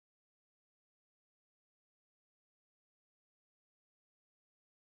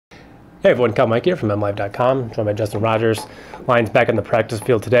Hey everyone, Meinke here from MLive.com, joined by Justin Rogers. Lions back in the practice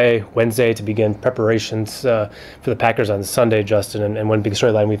field today, Wednesday, to begin preparations for the Packers on Sunday, Justin. And one big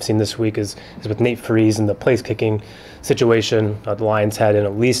storyline we've seen this week is with Nate Freese and the place-kicking situation. The Lions had in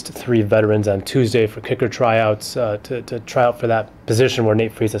at least 3 veterans on Tuesday for kicker tryouts to try out for that position where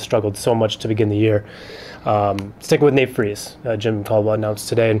Nate Freese has struggled so much to begin the year. Sticking with Nate Freese, Jim Caldwell announced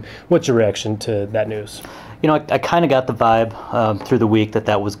today. And what's your reaction to that news? You know, I kind of got the vibe through the week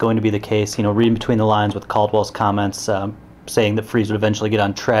that was going to be the case. You know, reading between the lines with Caldwell's comments saying that Freese would eventually get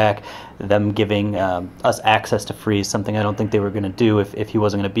on track, them giving us access to Freese, something I don't think they were going to do if he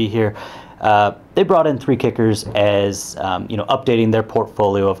wasn't going to be here. They brought in 3 kickers as, updating their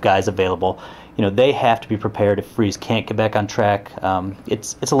portfolio of guys available. You know, they have to be prepared if Freese can't get back on track.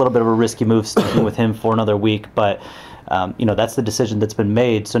 It's a little bit of a risky move sticking with him for another week, but, that's the decision that's been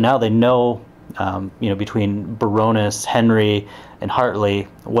made. So now they know, between Baronis, Henry, and Hartley,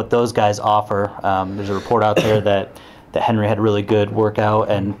 what those guys offer. There's a report out there that Henry had a really good workout,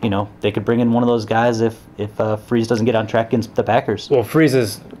 and they could bring in one of those guys if Freese doesn't get on track against the Packers. Well,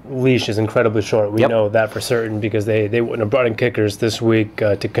 Freese's leash is incredibly short. We know that for certain because they wouldn't have brought in kickers this week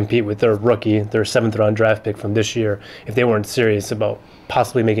to compete with their rookie, their 7th-round draft pick from this year, if they weren't serious about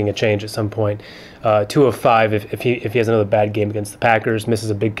possibly making a change at some point. 2 of 5, if he has another bad game against the Packers, misses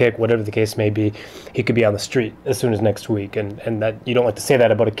a big kick, whatever the case may be, he could be on the street as soon as next week. And that you don't like to say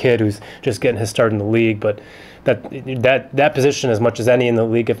that about a kid who's just getting his start in the league, but that position, as much as any in the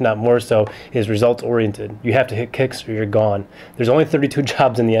league, if not more so, is results oriented. You have to hit kicks or you're gone. There's only 32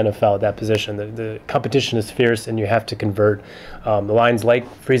 jobs in the NFL at that position. The competition is fierce, and you have to convert. The Lions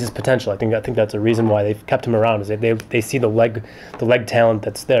like Freese's potential. I think that's a reason why they've kept him around. Is they see the leg talent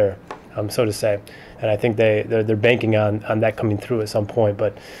that's there, so to say, and I think they're banking on that coming through at some point.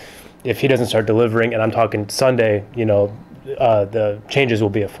 But if he doesn't start delivering, and I'm talking Sunday, the changes will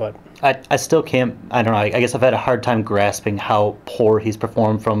be afoot. I still can't, I don't know, I guess I've had a hard time grasping how poor he's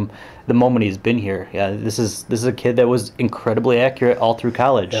performed from the moment he's been here. Yeah, this is a kid that was incredibly accurate all through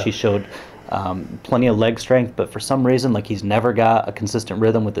college. Yeah. He showed plenty of leg strength, but for some reason, he's never got a consistent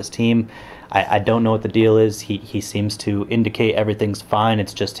rhythm with this team. I don't know what the deal is. He seems to indicate everything's fine.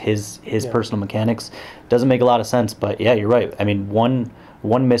 It's just his personal mechanics. Doesn't make a lot of sense, but yeah, you're right. I mean, one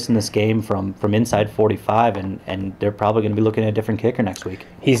miss in this game from inside 45, and they're probably going to be looking at a different kicker next week.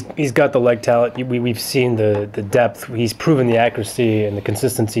 He's got the leg talent. We've seen the depth. He's proven the accuracy and the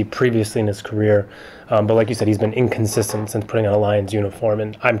consistency previously in his career. But like you said, he's been inconsistent since putting on a Lions uniform,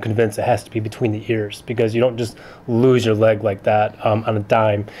 and I'm convinced it has to be between the ears, because you don't just lose your leg like that on a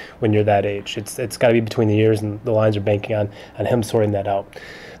dime when you're that age. It's got to be between the ears, and the Lions are banking on him sorting that out.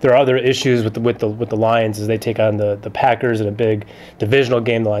 There are other issues with the Lions as they take on the Packers in a big divisional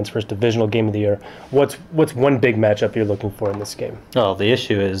game, the Lions' first divisional game of the year. What's one big matchup you're looking for in this game? Well, the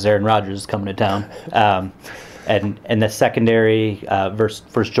issue is Aaron Rodgers is coming to town. And the secondary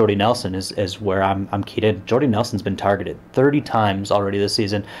versus Jordy Nelson is where I'm keyed in. Jordy Nelson's been targeted 30 times already this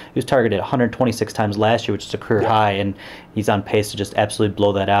season. He was targeted 126 times last year, which is a career high, and he's on pace to just absolutely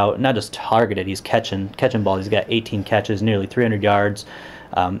blow that out. Not just targeted, he's catching balls. He's got 18 catches, nearly 300 yards.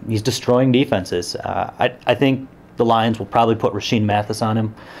 He's destroying defenses. I think the Lions will probably put Rasheed Mathis on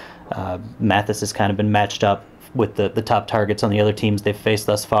him. Mathis has kind of been matched up with the top targets on the other teams they've faced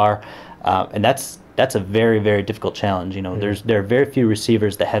thus far, and that's a very, very difficult challenge. There are very few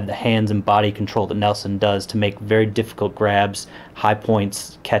receivers that have the hands and body control that Nelson does to make very difficult grabs, high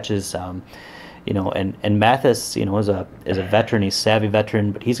points, catches. And Mathis, is a veteran. He's a savvy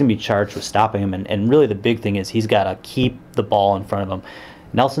veteran, but he's going to be charged with stopping him. And really the big thing is he's got to keep the ball in front of him.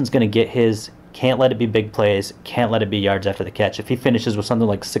 Nelson's going to get his. Can't let it be big plays. Can't let it be yards after the catch. If he finishes with something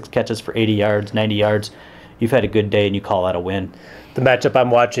like 6 catches for 80 yards, 90 yards, you've had a good day and you call that a win. The matchup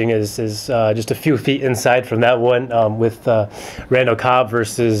I'm watching is just a few feet inside from that one with Randall Cobb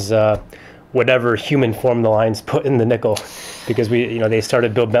versus whatever human form the Lions put in the nickel, because they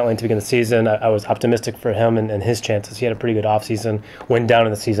started Bill Bentley to begin the season. I was optimistic for him and his chances. He had a pretty good offseason, went down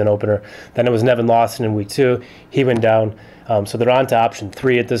in the season opener. Then it was Nevin Lawson in week 2. He went down. So they're on to option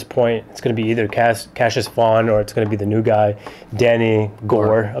 3 at this point. It's going to be either Cassius Vaughn or it's going to be the new guy, Danny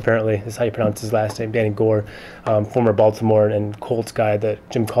Gore, apparently is how you pronounce his last name, Danny Gore, former Baltimore and Colts guy that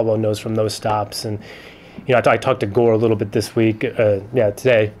Jim Caldwell knows from those stops. And I talked to Gore a little bit this week,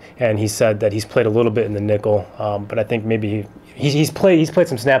 today, and he said that he's played a little bit in the nickel, but I think maybe he's played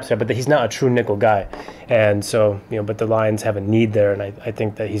some snaps there, but he's not a true nickel guy. And so, but the Lions have a need there, and I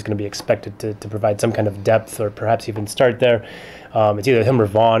think that he's going to be expected to provide some kind of depth or perhaps even start there. It's either him or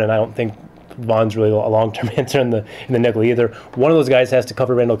Vaughn, and I don't think Vaughn's really a long-term answer in the nickel either. One of those guys has to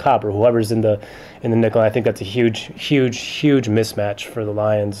cover Randall Cobb or whoever's in the nickel. I think that's a huge mismatch for the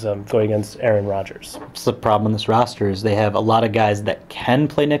Lions going against Aaron Rodgers. It's the problem in this roster is they have a lot of guys that can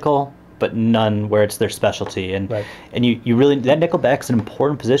play nickel, but none where it's their specialty. And right. and you really, that nickel back's an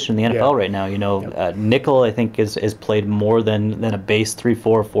important position in the NFL right now. Nickel, I think, is played more than a base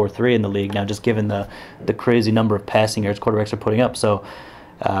 3-4, 4-3 in the league now, just given the crazy number of passing yards quarterbacks are putting up. So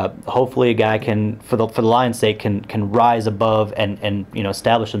hopefully a guy can, for the Lions' sake, can rise above and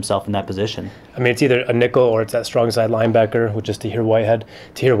establish himself in that position. I mean, it's either a nickel or it's that strong side linebacker, which is Tahir Whitehead.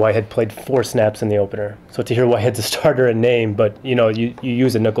 Tahir Whitehead played 4 snaps in the opener, so Tahir Whitehead's a starter in name, but you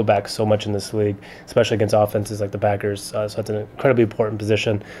use a nickel back so much in this league, especially against offenses like the Packers. So it's an incredibly important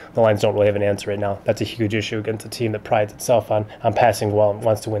position. The Lions don't really have an answer right now. That's a huge issue against a team that prides itself on passing well and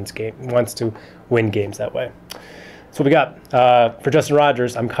wants to win games that way. That's what we got. For Justin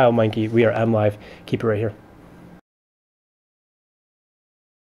Rogers, I'm Kyle Meinke. We are M Live. Keep it right here.